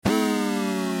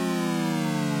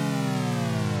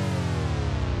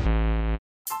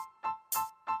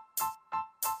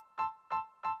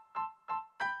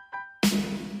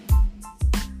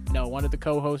one of the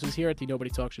co-hosts here at the Nobody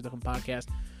Talks Shidduchim podcast.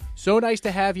 So nice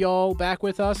to have y'all back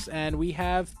with us, and we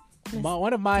have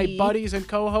one of my buddies and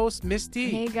co-hosts, Miss D.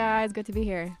 Hey guys, good to be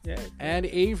here. Yeah. And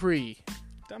Avery.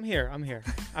 I'm here.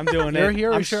 I'm doing You're it.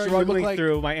 here? I'm Sure, you struggling look like-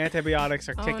 through. My antibiotics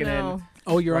are kicking in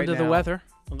Oh, you're Right under the now. weather.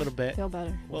 a little bit. Feel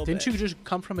better. Didn't you just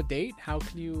come from a date? How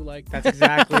can you like? That's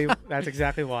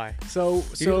exactly why. So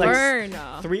like, Burn.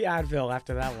 3 Advil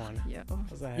after that one. Yeah.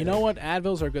 you know what?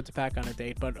 Advils are good to pack on a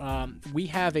date, but we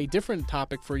have a different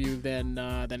topic for you than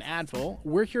Advil.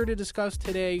 We're here to discuss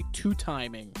today two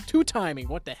timing. Two timing.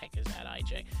 What the heck is that,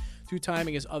 IJ? Two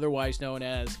timing is otherwise known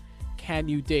as can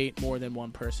you date more than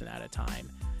one person at a time?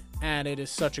 And it is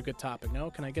such a good topic.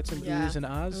 No, can I get some oohs and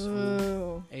ahs?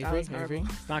 Ooh, that Avery, was horrible. Avery.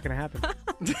 It's not gonna happen.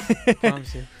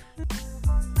 Promise you.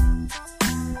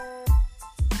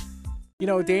 You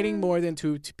know, dating more than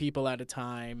two people at a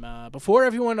time. Before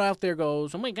everyone out there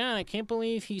goes, oh my God, I can't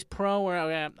believe he's pro. Or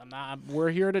I'm not.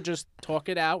 We're here to just talk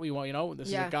it out. We want, this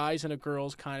is a guys and a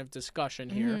girls kind of discussion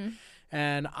here. Mm-hmm.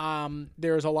 And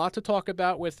there's a lot to talk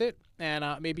about with it. And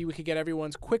maybe we could get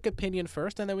everyone's quick opinion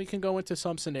first, and then we can go into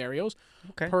some scenarios.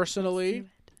 Okay. Personally,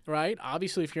 right?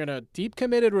 Obviously, if you're in a deep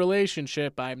committed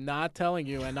relationship, I'm not telling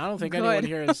you, and I don't think anyone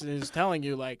here is telling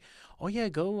you, like, oh, yeah,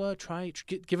 go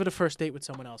give it a first date with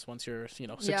someone else once you're, 6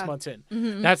 months in.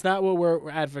 Mm-hmm. That's not what we're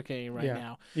advocating right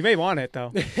now. You may want it,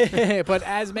 though. But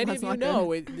as many That's of you not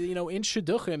know, in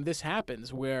Shidduchim, this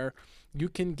happens where you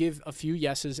can give a few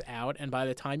yeses out, and by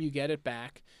the time you get it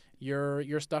back,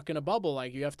 you're stuck in a bubble.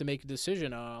 Like, you have to make a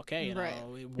decision. Okay,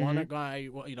 one guy,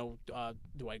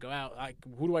 do I go out?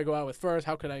 Who do I go out with first?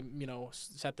 How could I,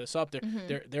 set this up?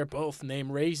 They're both named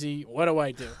Razy. What do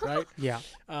I do, right? Yeah.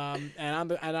 And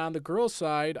on the girls'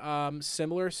 side,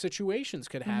 similar situations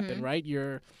could happen, right?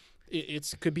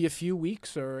 It could be a few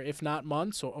weeks or if not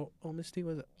months or Misty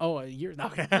was a year. No.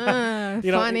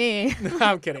 Funny. No,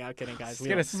 I'm kidding, guys. Let's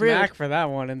get a smack for that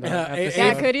one in the episode.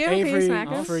 Yeah, could you? Can you Avery, smack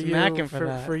us? for you, Smack him for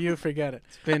that. For you, forget it.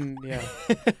 It's been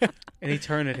an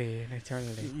eternity.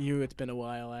 It's been a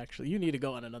while actually. You need to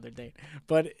go on another date,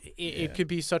 but it could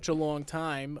be such a long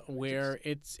time where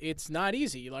it's not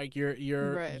easy. Like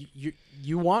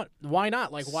you want, why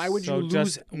not? Like, why would you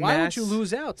lose? Why would you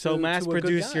lose out? So to mass a good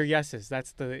produce guy? your yeses.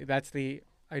 That's the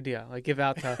idea. Like, give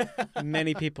out to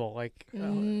many people. Like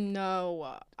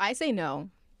No, I say no.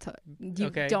 You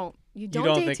Okay. don't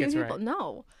don't date think two it's people. right.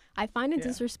 No, I find it Yeah.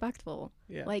 disrespectful.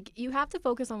 Yeah. Like, you have to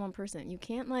focus on one person. You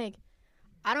can't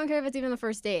I don't care if it's even the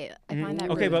first date. I find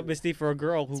that okay, rude. but Misty, for a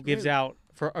girl who It's gives rude. out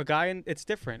for a guy, and it's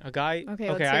different. A guy. Okay,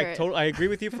 let's hear it. I agree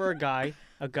with you. For a guy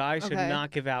should Okay. not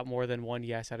give out more than one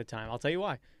yes at a time. I'll tell you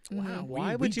why. Wow,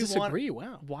 Why we would you disagree?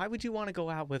 Wow. Why would you want to go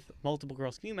out with multiple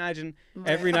girls? Can you imagine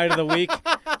every night of the week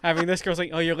having this girl's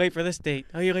like, oh, you're late for this date.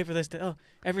 Oh, you're late for this date. Oh,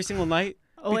 every single night.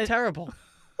 Be terrible.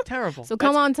 Terrible. So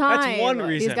come on time. That's one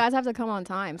reason. These guys have to come on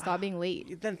time. Stop being late.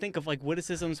 You then think of like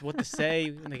witticisms, what to say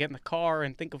when they get in the car,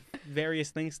 and think of various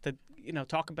things to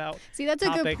talk about. See, that's a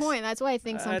good topics. point. That's why I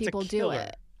think some That's a people do killer.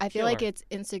 it. I feel like Killer. it's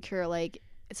insecure. Like,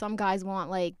 some guys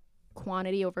want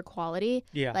quantity over quality.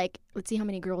 Yeah. Like, let's see how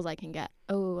many girls I can get.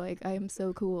 Oh, like, I am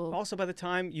so cool. Also, by the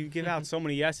time you give out so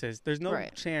many yeses, there's no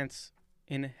Right. chance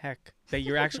in heck that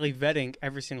you're actually vetting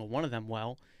every single one of them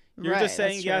well. You're Right, just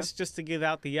saying that's yes just to give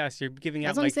out the yes. You're giving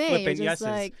That's out what I'm like saying. flippant You're just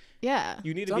yeses. yeah.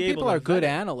 You need to Some be able people to are good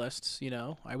vet it. analysts,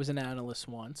 I was an analyst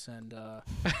once, and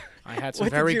I had some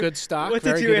What did very you- good stock, What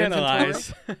very did you good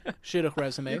analyze? Shidduch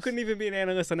resumes. You couldn't even be an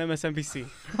analyst on MSNBC.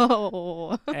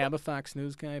 Oh. Hey, I'm a Fox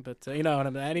News guy, but you know what I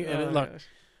mean. Look, gosh.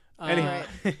 Anyhow,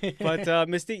 Right. but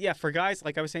Misty, yeah, for guys,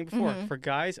 like I was saying before, Mhm. for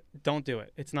guys, don't do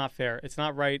it. It's not fair. It's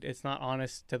not right. It's not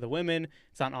honest to the women.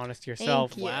 It's not honest to yourself.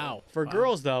 Thank you. wow. For Wow.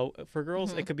 girls, though,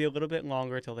 Mm-hmm. it could be a little bit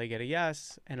longer till they get a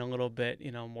yes, and a little bit,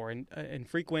 more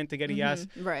infrequent to get a yes.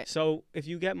 Right. So if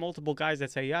you get multiple guys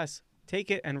that say yes, take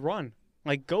it and run.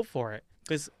 Like, go for it,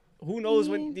 because who knows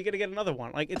when you're gonna get another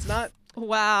one. Like, it's not.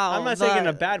 Wow. I'm not saying in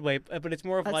a bad way, but it's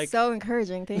more of That's like. so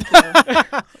encouraging. Thank you.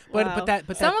 But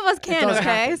that Some of us can, does okay?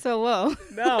 happen. So, whoa.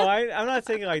 No, I'm not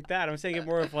saying it like that. I'm saying it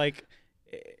more of like.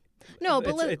 No,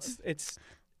 but it's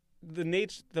the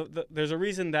nature. There's a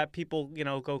reason that people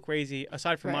go crazy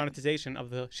aside from Right. monetization of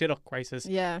the shidduch crisis.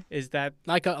 yeah. Is that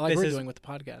like This we're is- doing with the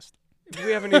podcast.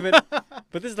 we haven't even.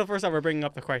 But this is the first time we're bringing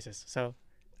up the crisis. So.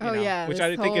 Oh, yeah, Which this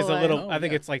I think is a whole, little. Oh, I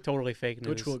think yeah. it's like totally fake news.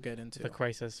 Which we'll get into. The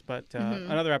crisis, but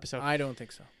Mm-hmm. another episode. I don't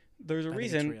think so. There's a I think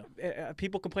it's reason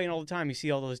people complain all the time. You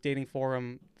see all those dating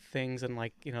forum things and the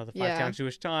Five Yeah. Town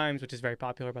Jewish Times, which is very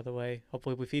popular, by the way.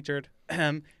 Hopefully we featured.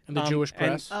 And the Jewish and-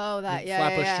 press. Oh, that, the yeah,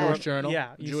 Flatbush yeah, Jewish yeah. Journal. Yeah,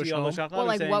 you Jewish see all Home. the chocolate. Well,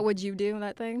 like, saying, what would you do,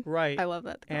 that thing? right? I love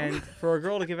that. And for a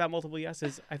girl to give out multiple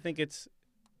yeses, I think it's,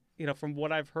 from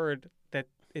what I've heard, that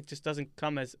it just doesn't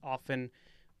come as often,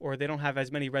 or they don't have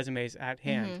as many resumes at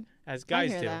hand as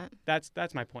guys do.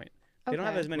 That's my point. They don't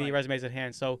have as many resumes at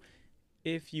hand. So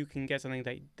if you can get something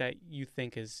that you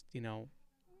think is,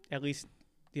 at least,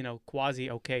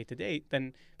 quasi okay to date,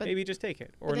 then maybe just take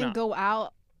it, or but then not. Go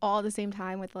out all at the same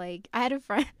time with, like, I had a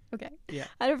friend. Okay. Yeah.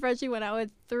 I had a friend. She went out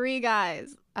with 3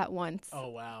 guys at once. Oh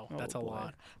wow, that's a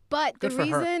lot. But Good the for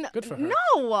reason, her. Good for her. no,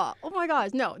 oh my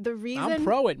gosh, no. The reason, I'm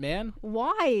pro it, man.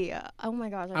 why? Oh my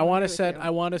gosh, I want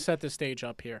to set the stage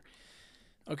up here.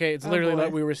 Okay, it's literally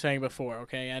like we were saying before.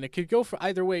 Okay, and it could go for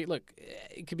either way. Look,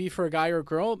 it could be for a guy or a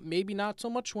girl. Maybe not so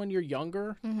much when you're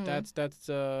younger. That's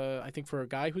I think for a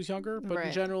guy who's younger, but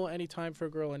in general, any time for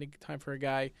a girl, any time for a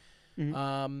guy.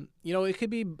 It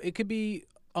could be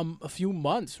a few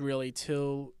months really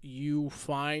till you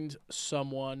find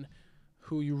someone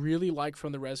who you really like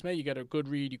from the resume. You get a good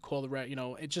read. You call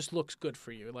it just looks good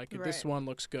for you. Like this one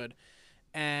looks good,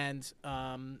 and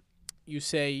you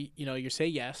say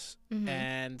yes,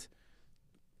 and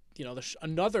there's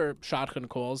another shotgun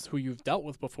calls who you've dealt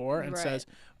with before and says,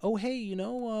 oh hey,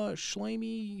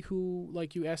 Shlomi, who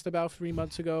like you asked about 3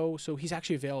 months ago, so he's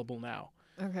actually available now.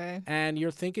 Okay. And you're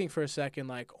thinking for a second,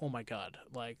 like, oh my God,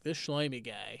 like this Shlomi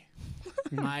guy,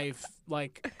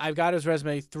 I've got his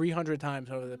resume 300 times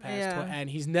over the past, and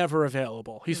he's never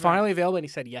available. He's finally available, and he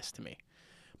said yes to me.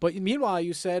 But meanwhile,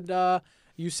 you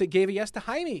gave a yes to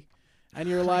Jaime, and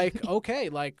you're like, okay,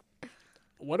 like,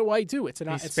 what do I do? It's a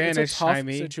tough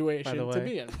situation to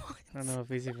be in. I don't know if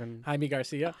he's even Jaime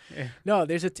Garcia. Yeah. No,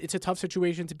 it's a tough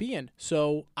situation to be in.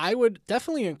 So I would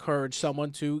definitely encourage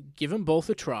someone to give them both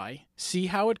a try, see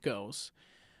how it goes.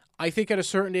 I think at a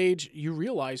certain age, you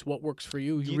realize what works for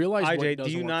you. You realize what doesn't work for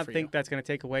you. Do you not think that's going to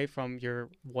take away from your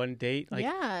one date? Like,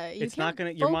 it's not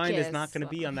going to. Your mind is not going to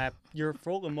be on that. Your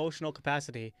full emotional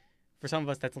capacity, for some of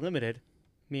us, that's limited.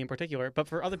 Me in particular, but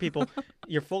for other people,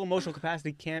 your full emotional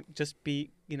capacity can't just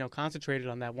be, concentrated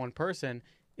on that one person.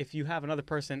 If you have another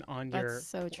person on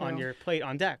your plate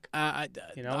on deck,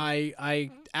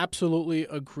 I absolutely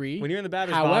agree. When you're in the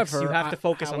batter's box, you have to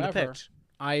focus on the pitch.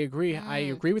 I agree. I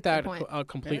agree with that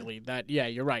completely. Yeah.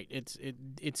 That you're right.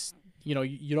 It's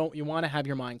you want to have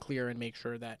your mind clear and make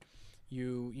sure that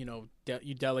you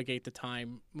delegate the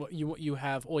time. You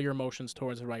have all your emotions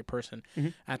towards the right person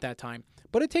at that time.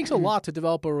 But it takes a lot to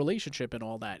develop a relationship and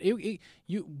all that.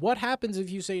 What happens if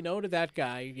you say no to that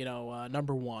guy?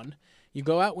 Number one, you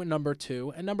go out with number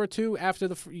two, and number two after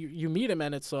you meet him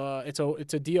and it's a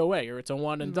DOA or it's a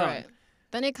one and done. Right.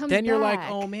 Then it comes. Then you're back. like,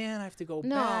 oh man, I have to go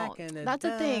back, and that's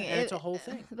the thing. It's a whole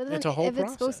thing. But then it's a whole if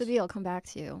process. It's supposed to be, it'll come back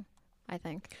to you. I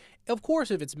think. Of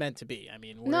course, if it's meant to be. I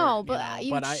mean,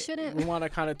 shouldn't. We want to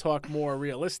kind of talk more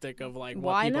realistic of like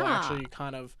what people actually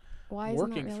kind of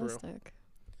working through.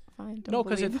 Fine,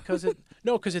 because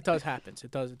it does happen.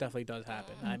 It definitely does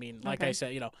happen. I mean, like I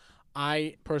said,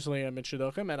 I personally am in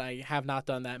shidduchim, and I have not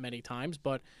done that many times,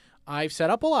 but I've set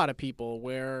up a lot of people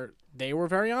where they were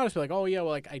very honest. Like, oh yeah,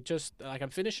 well, like I'm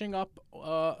finishing up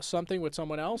something with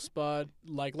someone else, but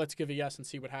like let's give a yes and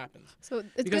see what happens. So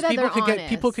it's because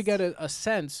people could get a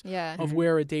sense of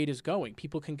where a date is going.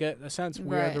 People can get a sense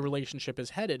where the relationship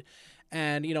is headed,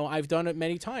 and I've done it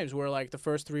many times where like the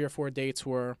first 3 or 4 dates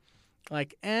were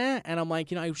like and I'm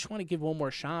like I just want to give one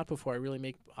more shot before I really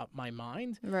make up my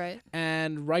mind. Right.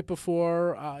 And right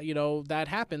before that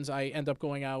happens, I end up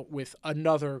going out with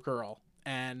another girl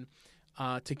and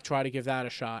to try to give that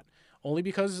a shot. Only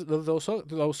because of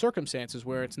those circumstances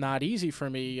where it's not easy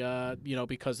for me,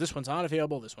 because this one's not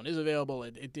available, this one is available.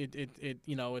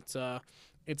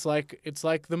 It's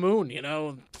like the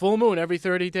moon, full moon every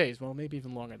 30 days. Well, maybe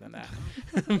even longer than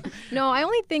that. No, I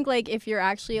only think like if you're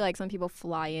actually like some people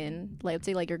fly in, like let's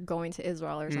say like you're going to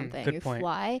Israel or something,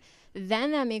 fly,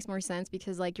 then that makes more sense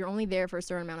because like you're only there for a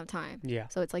certain amount of time. Yeah.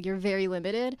 So it's like you're very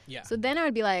limited. Yeah. So then I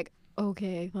would be like,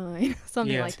 okay, fine,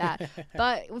 something like that.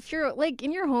 But if you're like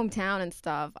in your hometown and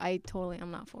stuff, I'm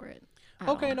not for it.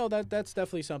 Okay, no, that's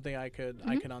definitely something I could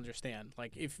understand.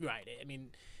 Like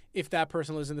if that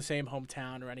person lives in the same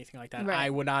hometown or anything like that, I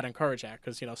would not encourage that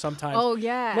because sometimes. Oh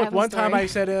yeah. Look, one time I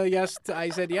said yes. I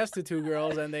said yes to 2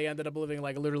 girls, and they ended up living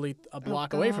like literally a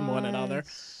block away from one another.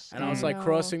 And I was like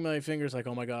crossing my fingers, like,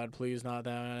 oh my God, please not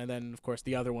that. And then of course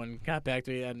the other one got back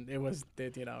to me, and it was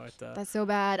That's so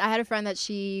bad. I had a friend that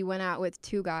she went out with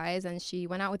 2 guys, and she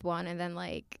went out with one, and then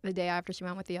like the day after she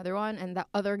went with the other one, and the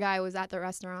other guy was at the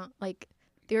restaurant, like.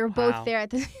 They were both there at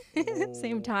the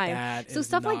same time. So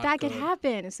stuff like that could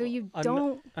happen. So you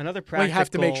don't. Another practical. We have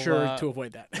to make sure to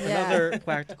avoid that. Another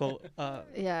practical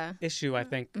issue, I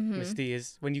think, Misty,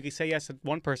 is when you say yes to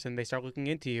one person, they start looking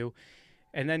into you,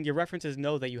 and then your references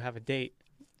know that you have a date.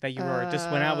 that you were just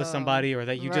went out with somebody, or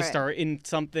that you just are in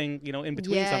something, in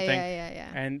between something. Yeah.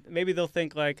 And maybe they'll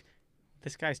think like,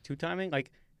 this guy's two-timing.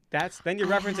 Like then your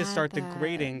references start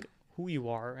degrading who you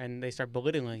are, and they start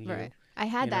belittling you. Right. I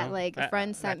had that, like, a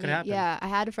friend sent me. Yeah, I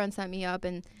had a friend set me up,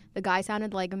 and the guy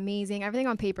sounded like amazing. Everything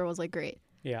on paper was like great.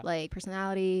 Yeah. Like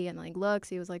personality and like looks,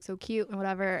 he was like so cute and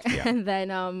whatever. Yeah. And then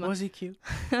was he cute?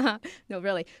 No,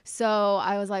 really. So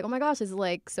I was like, oh my gosh, this is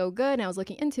like so good. And I was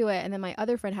looking into it, and then my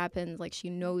other friend happened, like, she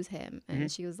knows him,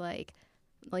 and she was like,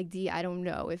 D, I don't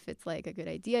know if it's like a good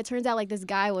idea. It turns out like this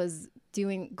guy was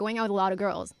going out with a lot of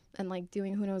girls and like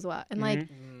doing who knows what, and like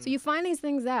so you find these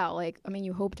things out. Like, I mean,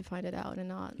 you hope to find it out and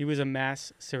not. He was a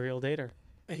mass serial dater.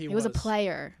 He was a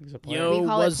player. He was a player. Yo, we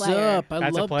call what's it player. up? I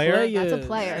That's love a player? players. That's a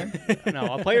player.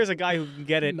 No, a player's a guy who can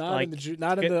get it. Not like in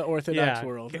the Orthodox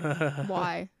world.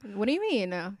 Why? What do you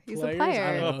mean? He's Players? a player.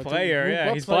 I don't know. A player, Dude, yeah.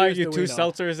 what He's buying you players 2 do we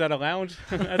know? seltzers at a lounge.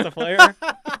 That's a player.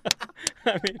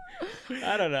 I mean,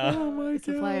 I don't know. Oh my It's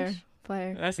a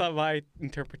player. That's not my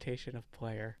interpretation of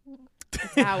player.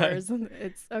 It's ours.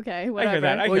 It's okay. Whatever.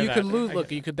 that. Well, you that. could lose.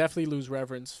 Look, you could definitely lose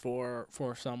reverence for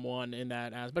someone in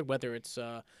that aspect, whether it's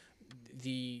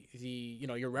the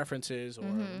your references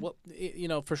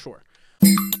or for sure.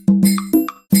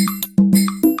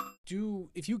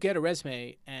 If you get a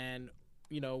resume and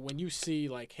when you see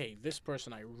like, hey, this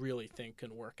person I really think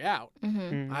can work out,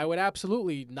 I would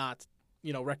absolutely not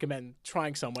recommend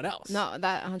trying someone else. No,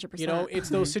 that 100%. It's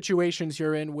those situations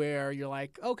you're in where you're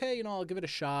like, okay, I'll give it a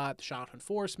shot. The shot can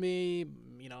force me.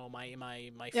 My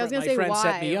friend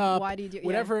set me up. Why do you do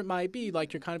whatever it might be?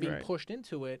 Like, you're kind of being Right. pushed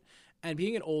into it. And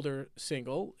being an older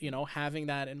single, having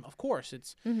that, and of course,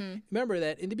 it's remember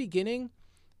that in the beginning,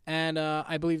 and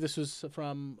I believe this was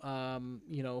from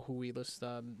who we list,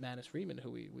 Manus Freeman,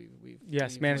 who we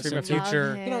Manus Freeman, listened to.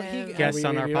 future He guest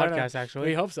on our podcast, actually.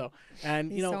 We hope so.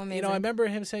 And He's so amazing. I remember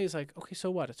him saying, he's like, okay, so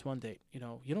what? It's one date. You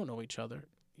don't know each other.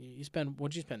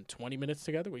 What'd you spend 20 minutes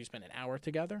together? Would you spend an hour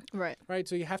together? Right. Right.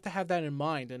 So you have to have that in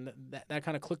mind, and that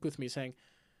kind of clicked with me, saying,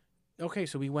 okay,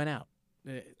 so we went out.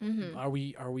 Are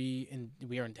we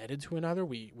indebted to another?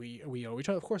 We owe each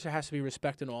other. Of course, there has to be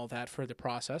respect and all that for the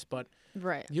process, but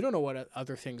right. you don't know what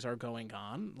other things are going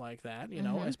on like that.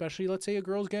 Especially, let's say a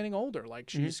girl's getting older, like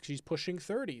she's pushing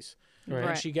 30s, Right.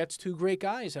 and she gets 2 great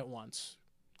guys at once.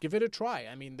 Give it a try.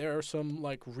 I mean, there are some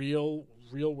like real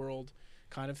world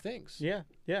kind of things. Yeah.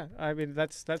 I mean,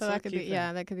 that's so that could be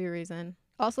that could be a reason.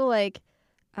 Also, like.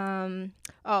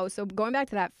 So going back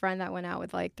to that friend that went out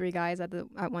with like 3 guys at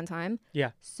one time.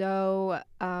 Yeah. So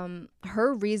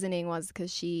her reasoning was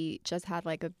because she just had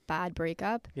like a bad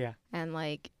breakup. Yeah. And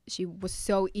like she was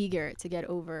so eager to get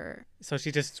over. So she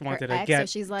just wanted to so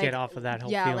she's like, get off of that whole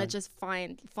feeling. Let's just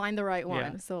find the right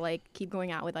one. Yeah. So like keep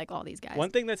going out with like all these guys.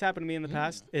 One thing that's happened to me in the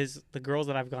past is the girls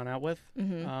that I've gone out with.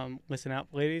 Listen out,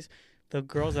 ladies. The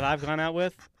girls that I've gone out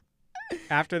with,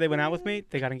 after they went out with me,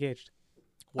 they got engaged.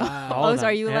 Wow. So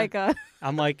are you like a?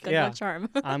 I'm like good luck charm.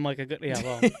 I'm like a good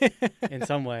well, in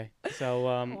some way. So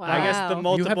Wow. I guess the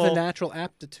multiple. You have the natural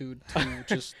aptitude to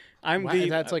just. I'm wow, the.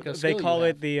 That's like a they skill call you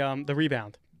it the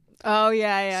rebound. Oh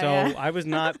yeah. So I was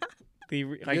not the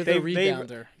like You're they the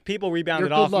rebounder. people rebounded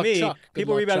You're good off luck, me. Chuck. Good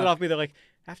People luck, rebounded Chuck. off me. They're like,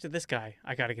 after this guy,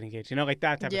 I gotta get engaged. Like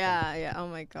that type of thing. Yeah. Oh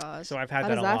my gosh. So I've had How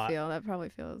that does a that lot. feel? That probably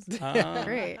feels Great.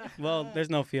 great. Well, there's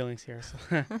no feelings here.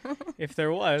 So if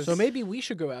there was, So maybe we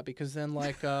should go out because then,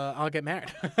 like, I'll get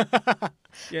married.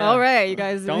 yeah. All right, you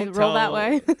guys Don't roll that tell-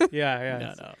 way.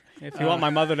 Yeah. No. If you want my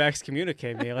mother to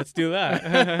excommunicate me, let's do that.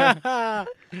 I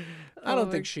Oh don't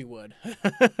my- think she would.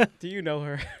 Do you know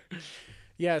her?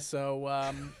 Yeah.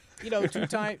 So,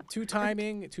 two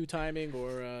timing,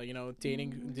 or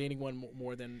dating one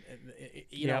more than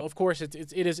Yeah. Of course,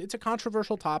 it's a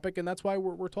controversial topic, and that's why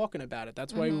we're talking about it.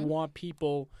 That's why we want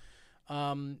people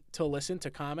to listen, to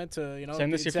comment, to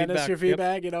Send us your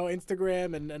feedback.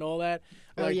 Instagram and all that.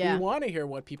 Like, yeah. we want to hear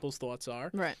what people's thoughts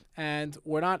are. Right. And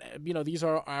we're not, these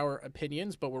are our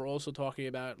opinions, but we're also talking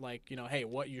about, like, hey,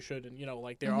 what you should, and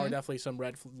like there are definitely some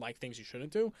things you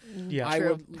shouldn't do. Yeah.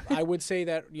 I would say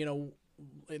that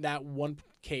in that one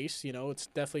case, it's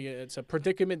definitely it's a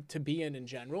predicament to be in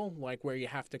general, like where you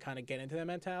have to kind of get into that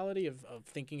mentality of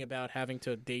thinking about having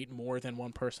to date more than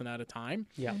one person at a time.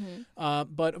 Yeah.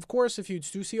 But of course, if you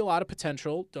do see a lot of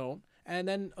potential, don't. And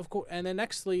then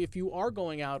nextly, if you are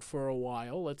going out for a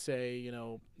while, let's say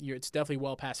it's definitely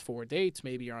well past 4 dates.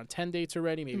 Maybe you're on 10 dates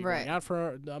already. Maybe you're going out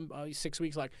for 6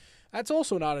 weeks. Like, that's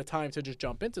also not a time to just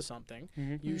jump into something.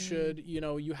 You should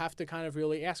you have to kind of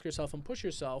really ask yourself and push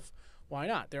yourself. Why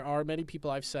not? There are many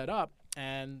people I've set up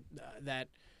and that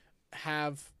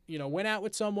have went out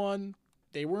with someone,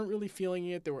 they weren't really feeling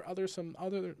it. There were some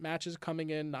other matches coming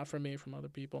in, not from me, from other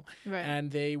people, right.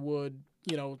 and they would,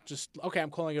 just I'm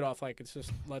calling it off. Like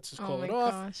let's just call it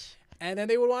off. Gosh. And then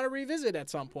they would want to revisit at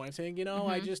some point, saying,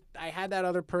 I had that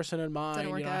other person in mind.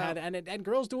 Didn't work out. And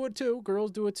girls do it too.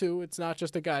 Girls do it too. It's not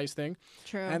just a guy's thing.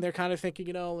 True. And they're kind of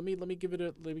thinking, let me give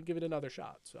it another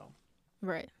shot. So.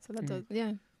 Right. So that does, yeah.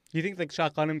 Do you think like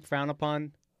Shotgun frown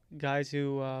upon guys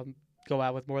who go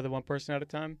out with more than one person at a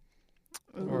time?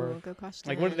 Ooh, good question.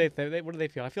 Like, what do they what do they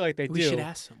feel? I feel like they do. We should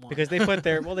ask someone. Because they put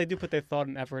their they do put their thought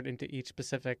and effort into each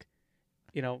specific.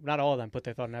 Not all of them put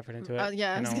their thought and effort into it.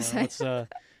 Yeah, I was gonna say. Let's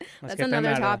that's get another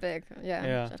them topic.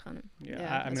 Yeah.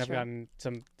 I've gotten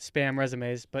some spam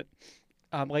resumes, but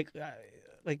like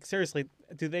seriously,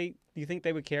 do you think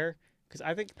they would care? Because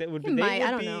I think that would be.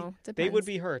 I don't know. Depends. They would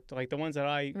be hurt. Like the ones that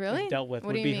I dealt with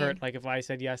would be hurt. Like if I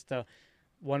said yes to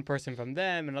one person from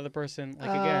them, another person. Like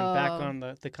again, back on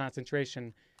the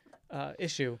concentration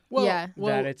issue.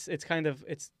 That it's kind of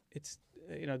it's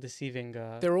deceiving.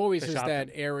 There always is that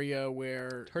area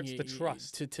where it hurts the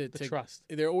trust. To trust.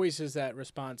 There always is that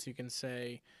response. You can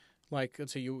say, like,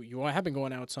 let's say you have been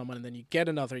going out with someone, and then you get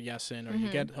another yes in, or you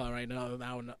get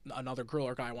now another girl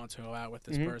or guy wants to go out with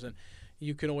this person.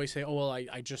 You can always say, oh well,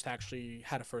 I just actually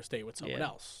had a first date with someone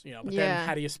else. But then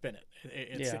how do you spin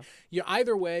it?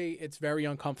 Either way, it's very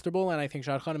uncomfortable, and I think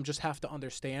Shad Khanim just have to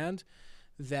understand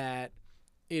that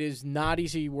it is not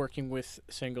easy working with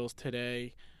singles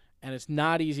today. And it's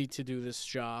not easy to do this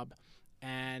job.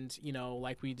 And,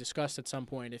 like we discussed at some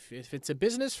point, if it's a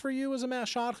business for you as a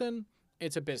shadchan,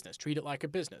 it's a business. Treat it like a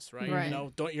business, right?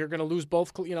 You're going to lose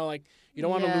both, you don't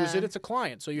want to lose it. It's a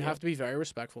client. So you have to be very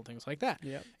respectful, things like that.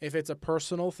 Yep. If it's a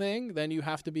personal thing, then you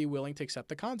have to be willing to accept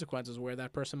the consequences where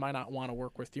that person might not want to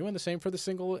work with you. And the same for the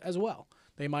single as well.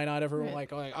 They might not ever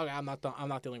I'm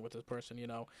not dealing with this person,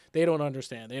 They don't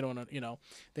understand. They don't,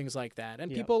 things like that.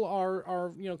 And people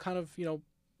are kind of,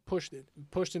 pushed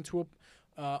into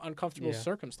a uncomfortable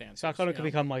circumstances. So could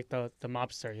become like the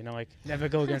mobster, like never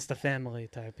go against the family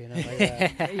type, like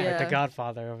that. Like the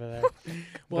Godfather over there.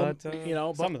 Well,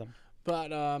 but, some of them. But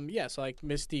so like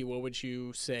Misty, what would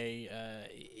you say?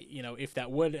 If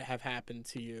that would have happened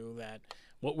to you,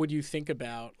 what would you think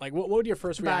about? Like, what would your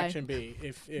first reaction be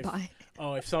if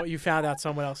you found out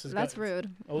someone else's? That's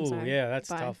rude. Oh yeah, that's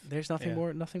tough. There's nothing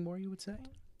more you would say.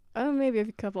 Maybe a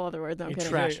couple other words. I'm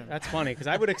kidding. That's funny because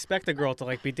I would expect a girl to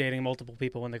like be dating multiple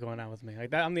people when they're going out with me. Like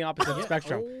that, I'm the opposite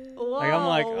spectrum. Whoa, like I'm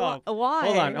like, why?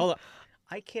 Hold on.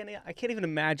 I can't even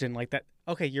imagine like that.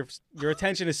 Okay, your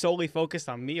attention is solely focused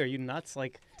on me. Are you nuts?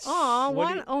 Like,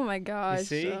 oh my gosh. You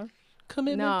see,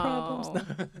 commitment problems.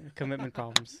 Commitment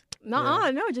problems.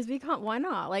 No, just why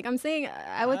not? Like I'm saying,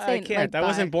 I would say I can't. I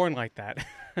wasn't born like that.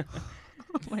 Oh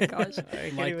my gosh.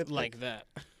 like that.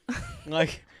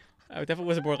 Like. I definitely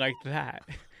wasn't born like that.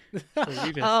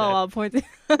 I'll point to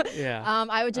yeah.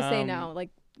 I would just say no,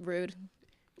 like rude.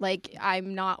 Like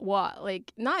I'm not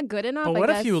not good enough. But what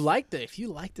if you liked it? If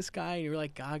you liked this guy and you're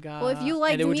like gaga. Well, if you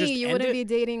liked me, you wouldn't be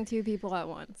dating two people at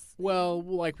once. Well,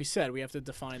 like we said, we have to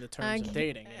define the terms of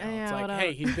dating. It's like,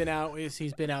 hey, he's been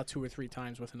out 2 or 3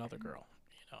 times with another girl.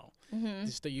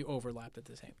 Just that you overlapped at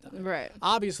the same time. Right.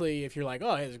 Obviously, if you're like,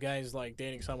 oh, hey, this guy's like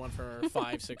dating someone for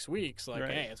 5-6 weeks, like,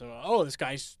 hey, so this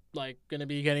guy's like gonna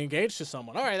be getting engaged to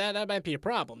someone. All right, that might be a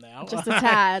problem now. Just a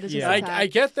tad. I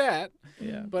get that.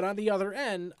 Yeah. But on the other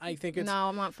end, I think it's no,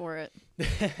 I'm not for it.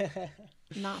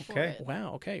 Not for it.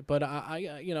 Wow. Okay. But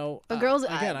But girls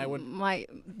again, I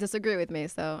might disagree with me.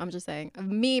 So I'm just saying,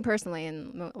 me personally,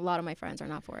 and a lot of my friends are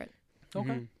not for it.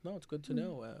 Okay. No, it's good to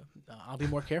know. I'll be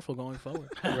more careful going forward.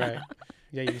 Right.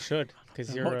 Yeah, you should,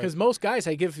 because most guys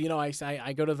I give,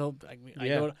 I go to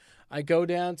the, I go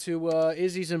down to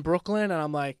Izzy's in Brooklyn, and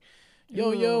I'm like,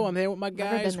 yo, I'm there with my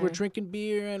guys. We're drinking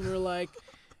beer, and we're like,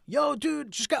 yo,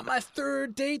 dude, just got my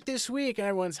 3rd date this week, and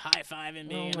everyone's high fiving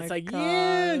me, and it's like,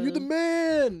 yeah, you're the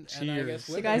man. Cheers. And I guess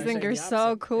you guys think you're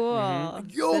so cool.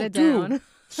 Yo, dude,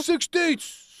 6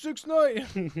 dates. 6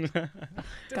 nights.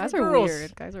 Guys are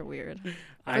weird.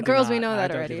 The girls, we know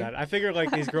that already. I figure like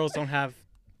these girls don't have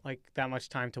like that much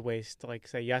time to waste to like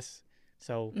say yes.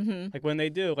 So like when they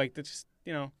do, like it's just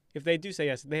if they do say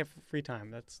yes, they have free time.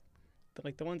 That's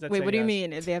like the ones that. Wait, say what do you yes.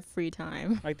 mean? If they have free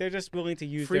time? Like they're just willing to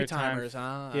use free their timers.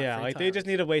 Time. Like they just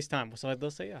need to waste time, so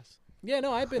they'll say yes. Yeah,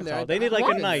 no, I've been there. They need like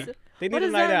a night. They need a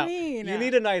night out. Mean? You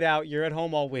need a night out. You're at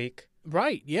home all week.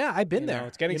 Right. Yeah, I've been there.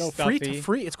 It's getting stuffy.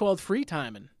 Free. It's called free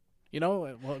timing. So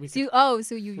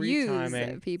you use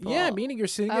timing. people. Yeah, meaning you're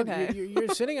sitting. Okay. You're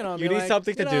sitting at home. You need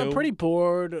something to do. I'm pretty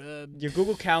bored. Your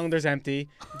Google Calendar's empty.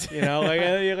 Like you're like,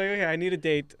 okay, I need a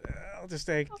date. I'll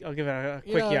I'll give it a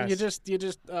quick yes. You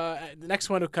just the next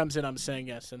one who comes in, I'm saying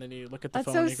yes, and then you look at the That's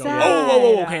phone so and you go, sad.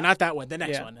 oh, okay, not that one, the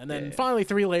next one, and then finally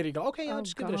 3 later you go, okay, I'll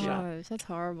just give it a shot. That's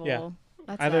horrible. Yeah.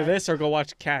 That's Either sad. this or go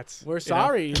watch Cats. We're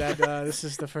sorry that this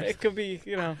is the first. It could be,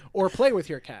 Or play with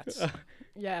your cats.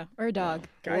 Yeah, or a dog.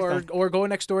 Or go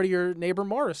next door to your neighbor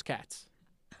Morris cats.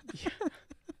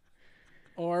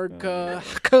 Or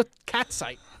cat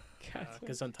site.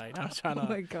 Gesundheit. I was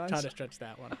trying to stretch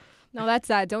that one. No, that's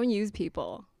sad. Don't use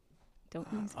people. Don't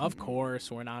use people. Of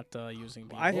course, we're not using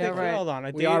people. I think, hold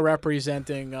on. We are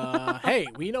representing, hey,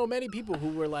 we know many people who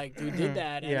were like, who did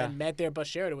that and then met their bus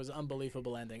shared. It was an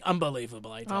unbelievable ending.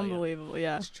 Unbelievable, I tell you. Unbelievable,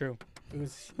 yeah. It's true.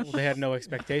 They had no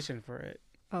expectation for it.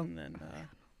 Oh. And then,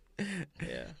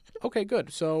 yeah. Okay,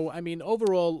 good. So, I mean,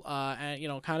 overall,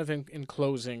 kind of in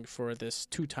closing for this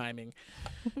 2 timing,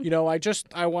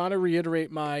 I want to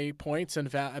reiterate my points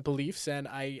and beliefs, and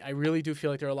I really do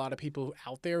feel like there are a lot of people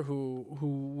out there who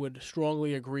would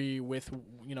strongly agree with,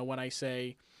 when I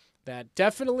say that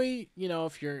definitely,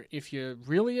 if you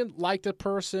really like the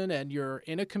person and you're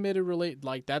in a committed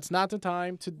like that's not the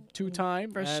time to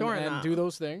time and do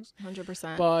those things.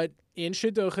 100%. But in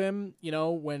shidduchim,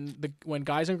 when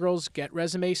guys and girls get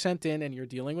resumes sent in and you're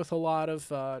dealing with a lot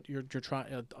of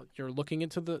you're looking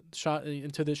into the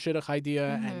shidduch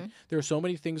idea and there are so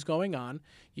many things going on,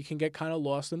 you can get kind of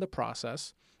lost in the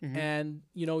process. Mm-hmm. And,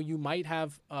 you might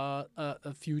have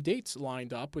a few dates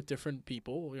lined up with different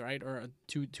people, right? Or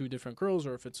two different girls,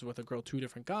 or if it's with a girl, 2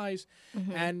 different guys.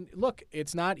 Mm-hmm. And look,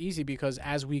 it's not easy because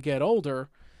as we get older,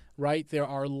 right, there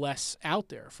are less out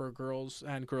there for girls,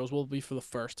 and girls will be for the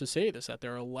first to say this, that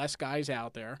there are less guys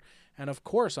out there. And of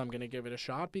course I'm going to give it a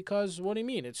shot because what do you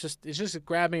mean? It's just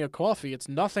grabbing a coffee. It's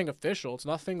nothing official. It's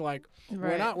nothing like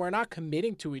we're not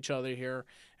committing to each other here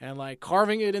and like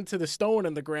carving it into the stone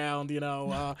in the ground,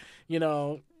 Yeah.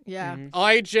 Mm-hmm.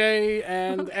 IJ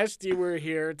and Esty were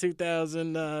here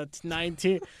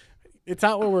 2019. It's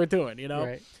not what we're doing,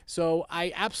 Right. So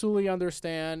I absolutely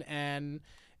understand, and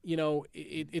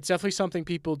it's definitely something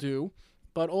people do,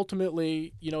 but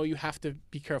ultimately, you have to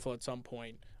be careful at some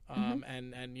point.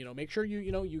 And make sure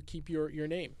you keep your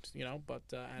names, but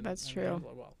that's true.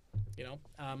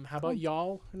 How about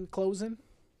y'all in closing?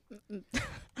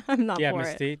 I'm not for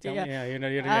Misty, it. you're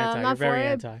anti. You're very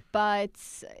anti. But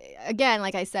again,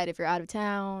 like I said, if you're out of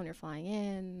town, you're flying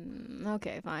in,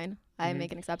 okay, fine. I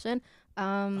make an exception.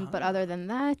 But other than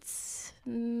that,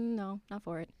 no, not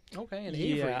for it. Okay, and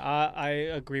Avery. Yeah, I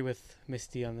agree with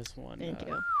Misty on this one. Thank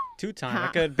you. 2 times. I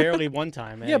could barely 1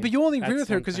 time. Yeah, but you only agree with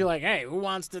her because you're like, hey, who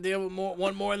wants to deal with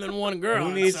one more than one girl?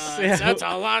 Who needs? That's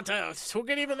a lot. Who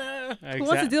can even? Who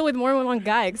wants to deal with more than one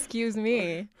guy? Excuse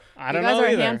me. I don't know. You guys are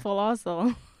either. a handful,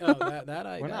 also.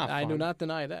 I do not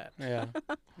deny that. Yeah,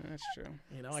 that's true.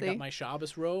 I got my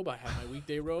Shabbos robe. I have my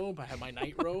weekday robe. I have my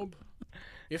night robe.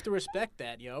 You have to respect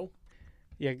that, yo.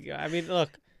 Yeah, I mean,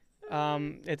 look,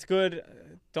 it's good.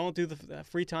 Don't do the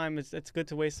free time. It's good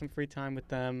to waste some free time with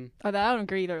them. Oh, that I don't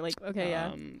agree either. Like, okay,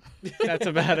 yeah. That's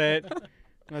about it.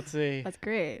 Let's see. That's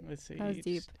great. Let's see. That was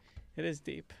deep. It is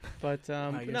deep, but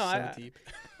deep.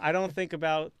 I don't think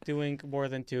about doing more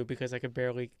than 2 because I could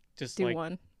barely just do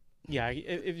 1. Yeah,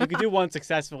 if you could do 1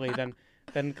 successfully,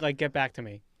 then like get back to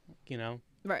me.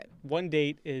 Right. 1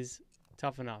 date is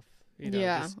tough enough.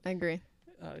 I agree.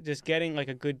 Just getting like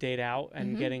a good date out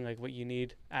and getting like what you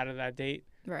need out of that date.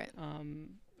 Right.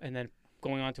 And then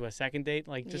going on to a second date,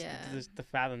 like just to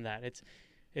fathom that.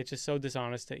 It's just so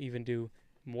dishonest to even do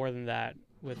more than that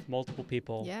with multiple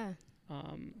people. Yeah.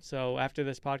 So after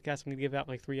this podcast, I'm going to give out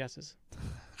like 3 yeses.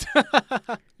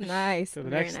 Nice. So the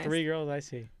next 3 girls I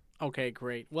see. Okay,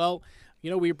 great. Well,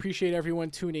 we appreciate everyone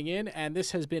tuning in, and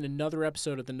this has been another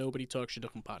episode of the Nobody Talks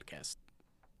Shidduchim podcast.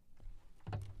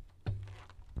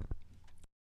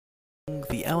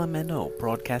 The LMNO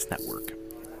Broadcast Network.